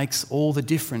Christ makes all the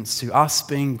difference to us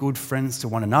being good friends to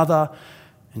one another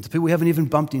and to people we haven't even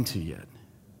bumped into yet.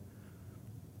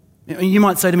 You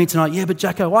might say to me tonight, yeah, but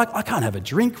Jacko, I can't have a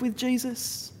drink with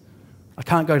Jesus. I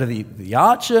can't go to the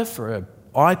Archer for an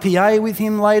IPA with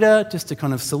him later just to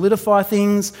kind of solidify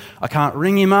things. I can't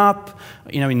ring him up.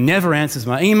 He never answers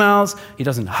my emails. He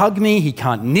doesn't hug me. He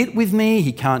can't knit with me.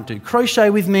 He can't do crochet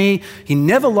with me. He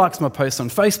never likes my posts on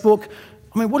Facebook.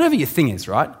 I mean, whatever your thing is,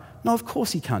 right? No, of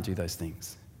course he can't do those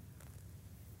things.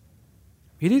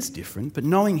 It is different, but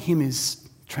knowing him is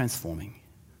transforming.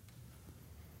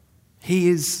 He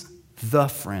is the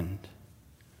friend.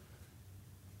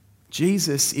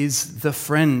 Jesus is the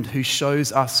friend who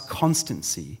shows us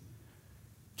constancy,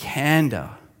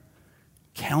 candor,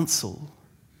 counsel.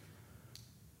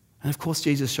 And of course,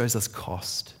 Jesus shows us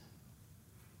cost.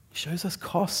 He shows us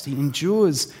cost. He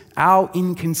endures our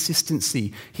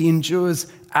inconsistency. He endures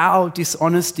our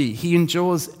dishonesty. He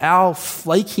endures our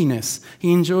flakiness.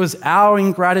 He endures our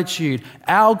ingratitude,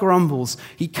 our grumbles.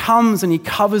 He comes and he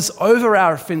covers over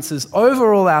our offences,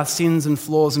 over all our sins and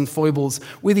flaws and foibles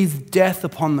with his death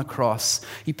upon the cross.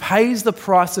 He pays the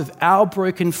price of our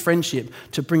broken friendship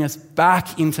to bring us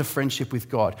back into friendship with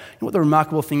God. You know what the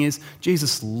remarkable thing is?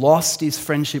 Jesus lost his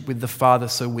friendship with the Father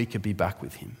so we could be back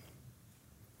with him.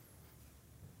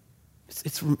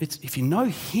 It's if you know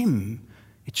him,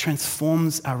 it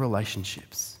transforms our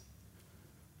relationships.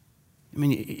 I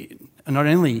mean, not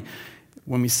only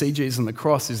when we see Jesus on the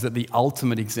cross is that the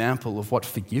ultimate example of what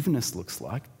forgiveness looks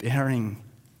like, bearing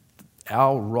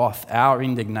our wrath, our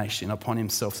indignation upon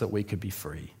himself so that we could be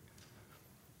free.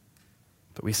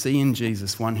 But we see in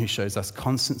Jesus one who shows us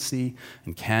constancy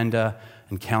and candor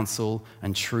and counsel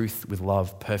and truth with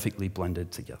love perfectly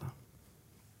blended together.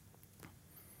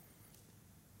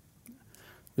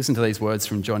 Listen to these words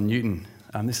from John Newton.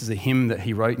 This is a hymn that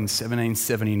he wrote in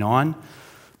 1779,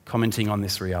 commenting on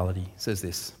this reality. It says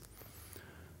this: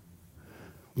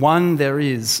 one there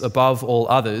is above all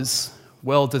others,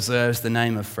 well deserves the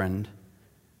name of friend.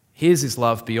 His is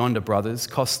love beyond a brother's,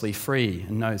 costly, free,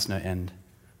 and knows no end.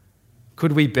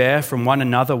 Could we bear from one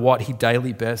another what he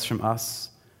daily bears from us?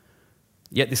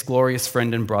 Yet this glorious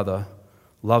friend and brother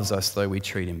loves us though we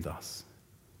treat him thus.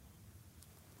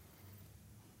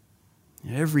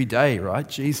 Every day, right,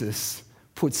 Jesus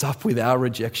puts up with our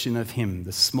rejection of him,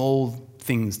 the small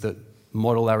things that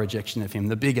model our rejection of him,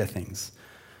 the bigger things.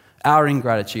 Our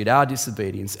ingratitude, our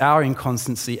disobedience, our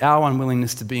inconstancy, our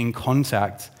unwillingness to be in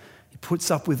contact. He puts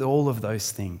up with all of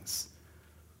those things.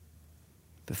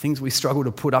 The things we struggle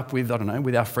to put up with,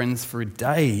 with our friends for a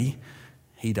day,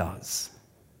 he does.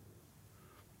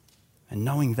 And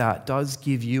knowing that does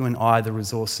give you and I the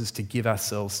resources to give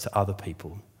ourselves to other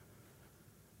people.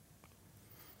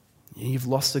 You've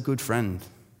lost a good friend.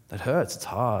 That hurts. It's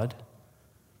hard.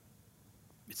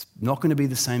 It's not going to be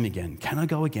the same again. Can I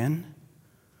go again?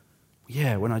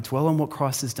 Yeah, when I dwell on what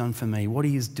Christ has done for me, what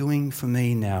he is doing for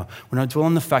me now, when I dwell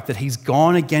on the fact that he's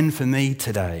gone again for me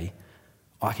today,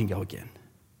 I can go again.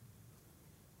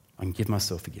 I can give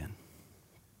myself again.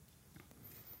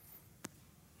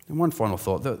 And one final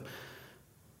thought.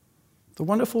 The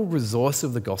wonderful resource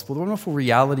of the gospel, the wonderful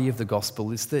reality of the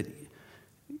gospel is that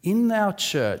in our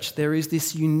church, there is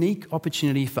this unique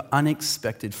opportunity for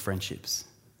unexpected friendships.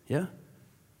 Yeah?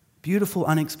 Beautiful,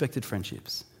 unexpected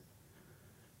friendships.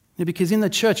 Yeah, because in the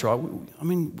church, right,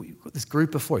 we've got this group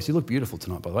before us. You look beautiful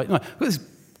tonight, by the way. No, we've got this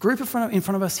group in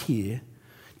front of us here,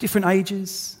 different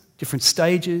ages, different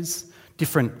stages,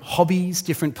 different hobbies,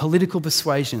 different political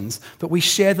persuasions, but we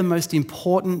share the most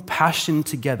important passion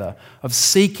together of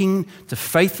seeking to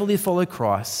faithfully follow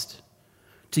Christ,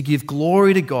 to give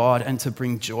glory to God and to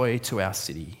bring joy to our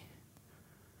city.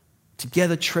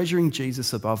 Together treasuring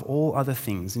Jesus above all other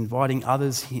things, inviting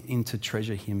others in to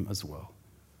treasure him as well.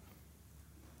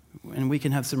 And we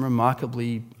can have some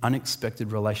remarkably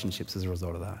unexpected relationships as a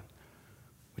result of that,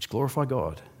 which glorify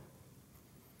God.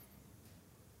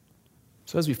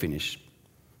 So as we finish,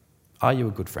 are you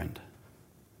a good friend?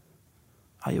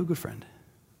 Are you a good friend?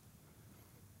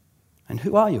 And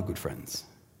who are your good friends?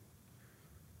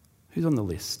 Who's on the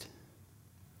list?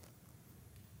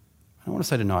 I want to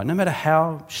say tonight, no matter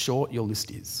how short your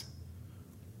list is,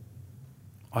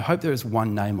 I hope there is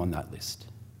one name on that list.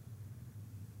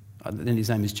 And his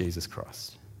name is Jesus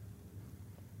Christ.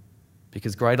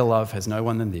 Because greater love has no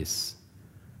one than this,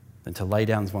 than to lay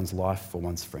down one's life for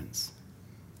one's friends.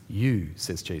 You,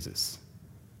 says Jesus,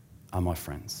 are my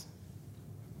friends.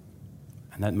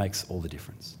 And that makes all the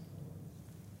difference.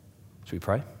 Should we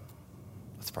pray?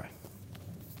 Let's pray.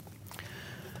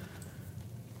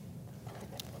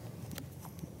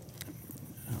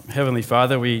 Heavenly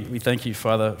Father, we thank you,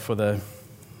 Father, for the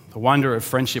wonder of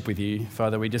friendship with you.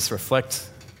 Father, we just reflect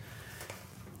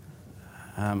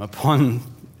upon,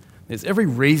 there's every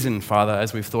reason, Father,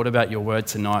 as we've thought about your word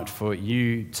tonight, for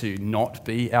you to not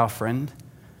be our friend.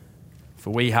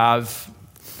 For we have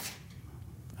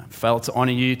failed to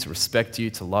honour you, to respect you,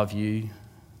 to love you,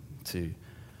 to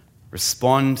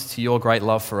respond to your great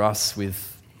love for us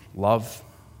with love.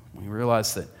 We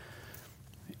realise that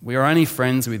we are only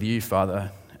friends with you,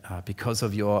 Father, because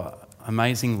of your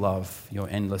amazing love, your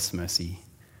endless mercy.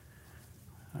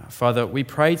 Father, we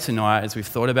pray tonight as we've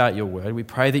thought about your word, we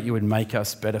pray that you would make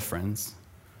us better friends.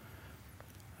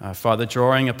 Father,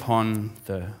 drawing upon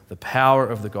the power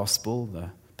of the gospel, the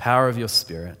power of your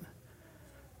Spirit.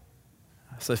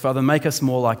 So, Father, make us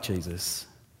more like Jesus.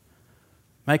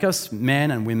 Make us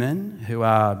men and women who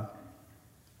are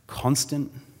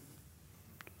constant,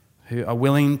 who are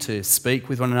willing to speak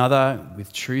with one another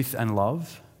with truth and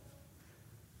love.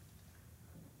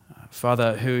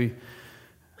 Father, who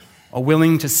are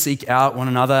willing to seek out one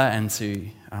another and to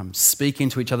speak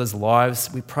into each other's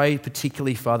lives. We pray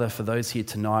particularly, Father, for those here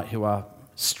tonight who are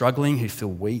struggling, who feel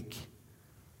weak.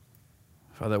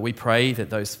 Father, we pray that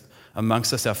those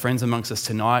amongst us, our friends amongst us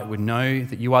tonight, would know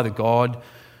that you are the God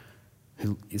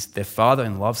who is their Father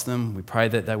and loves them. We pray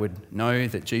that they would know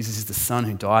that Jesus is the Son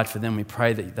who died for them. We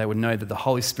pray that they would know that the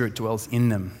Holy Spirit dwells in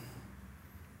them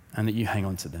and that you hang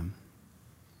on to them.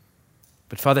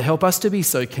 But Father, help us to be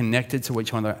so connected to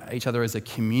each other as a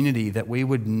community that we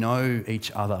would know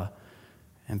each other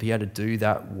and be able to do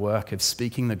that work of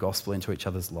speaking the gospel into each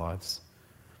other's lives.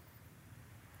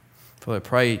 Father, I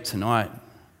pray tonight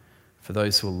for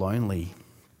those who are lonely.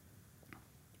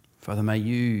 Father, may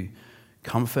you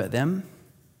comfort them.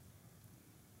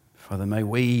 Father, may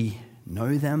we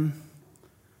know them.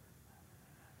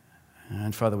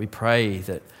 And Father, we pray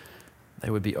that they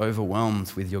would be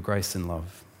overwhelmed with your grace and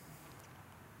love.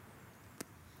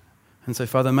 And so,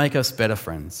 Father, make us better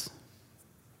friends.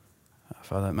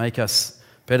 Father, make us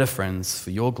better friends for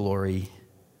your glory,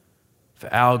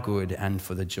 for our good, and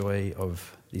for the joy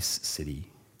of this city.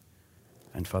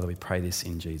 And Father, we pray this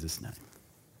in Jesus' name.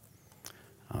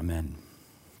 Amen.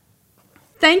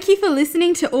 Thank you for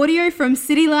listening to audio from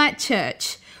City Light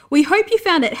Church. We hope you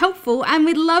found it helpful and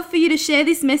we'd love for you to share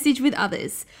this message with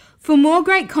others. For more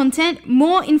great content,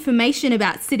 more information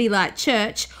about City Light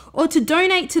Church, or to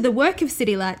donate to the work of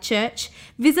City Light Church,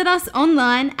 visit us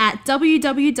online at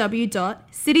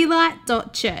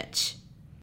www.citylight.church.